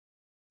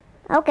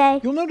Okay.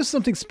 You'll notice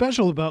something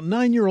special about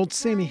 9-year-old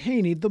Sammi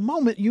Haney the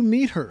moment you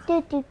meet her.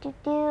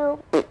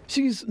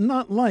 She's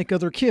not like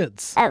other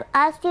kids. I have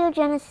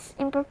osteogenesis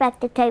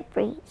imperfecta type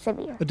 3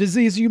 severe. A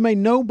disease you may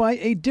know by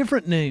a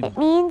different name. It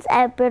means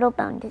I have brittle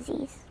bone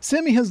disease.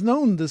 Sammi has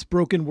known this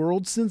broken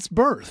world since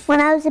birth.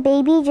 When I was a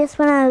baby, just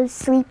when I was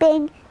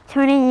sleeping,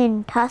 turning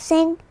and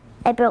tossing,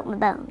 I broke my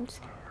bones.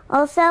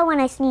 Also, when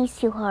I sneezed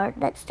too hard,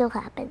 that still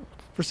happens.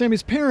 For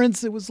Sammy's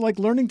parents, it was like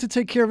learning to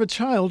take care of a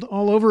child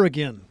all over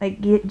again.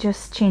 Like,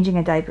 just changing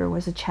a diaper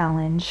was a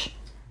challenge.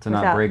 To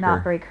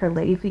not break her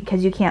leg,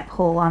 because you can't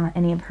pull on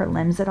any of her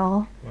limbs at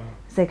all. Wow.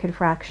 Because they could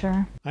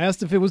fracture. I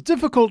asked if it was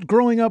difficult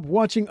growing up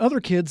watching other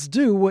kids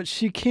do what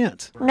she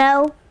can't.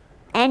 No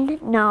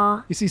and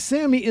no. You see,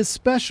 Sammi is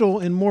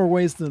special in more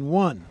ways than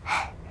one.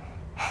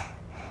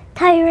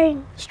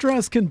 Tiring.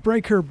 Stress can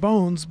break her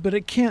bones, but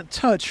it can't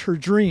touch her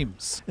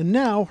dreams. And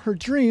now her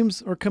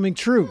dreams are coming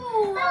true.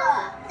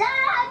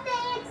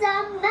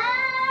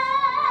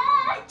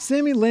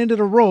 Sammi landed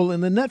a role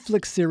in the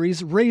Netflix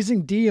series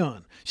Raising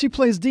Dion. She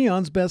plays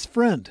Dion's best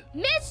friend.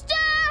 Mister,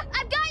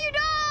 I've got your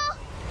doll!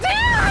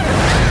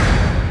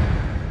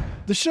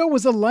 Dad! The show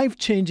was a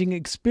life-changing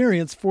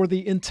experience for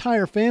the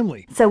entire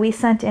family. So we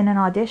sent in an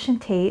audition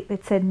tape.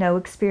 It said no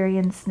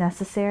experience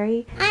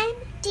necessary. I'm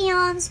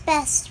Dion's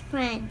best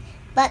friend,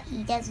 but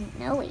he doesn't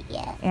know it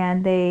yet.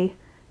 And they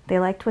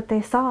liked what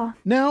they saw.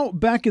 Now,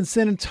 back in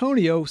San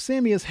Antonio,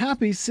 Sammi is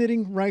happy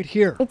sitting right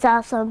here. It's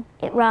awesome.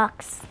 It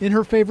rocks. In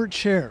her favorite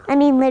chair. I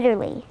mean,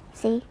 literally.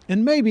 See?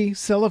 And maybe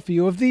sell a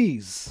few of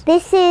these.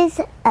 This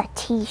is a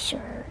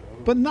t-shirt.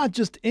 But not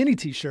just any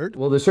t-shirt.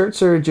 Well, the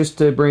shirts are just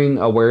to bring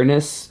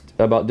awareness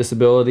about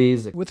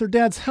disabilities. With her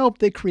dad's help,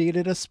 they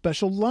created a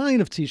special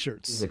line of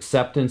t-shirts.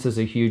 Acceptance is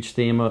a huge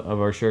theme of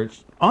our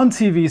shirts. On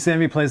TV,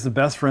 Sammi plays the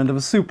best friend of a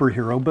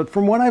superhero, but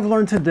from what I've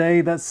learned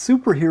today, that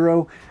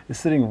superhero is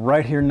sitting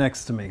right here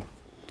next to me.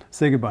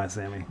 Say goodbye,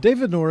 Sammi.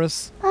 David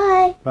Norris.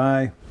 Bye.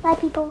 Bye. Bye,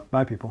 people.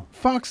 Bye, people.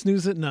 Fox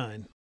News at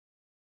 9.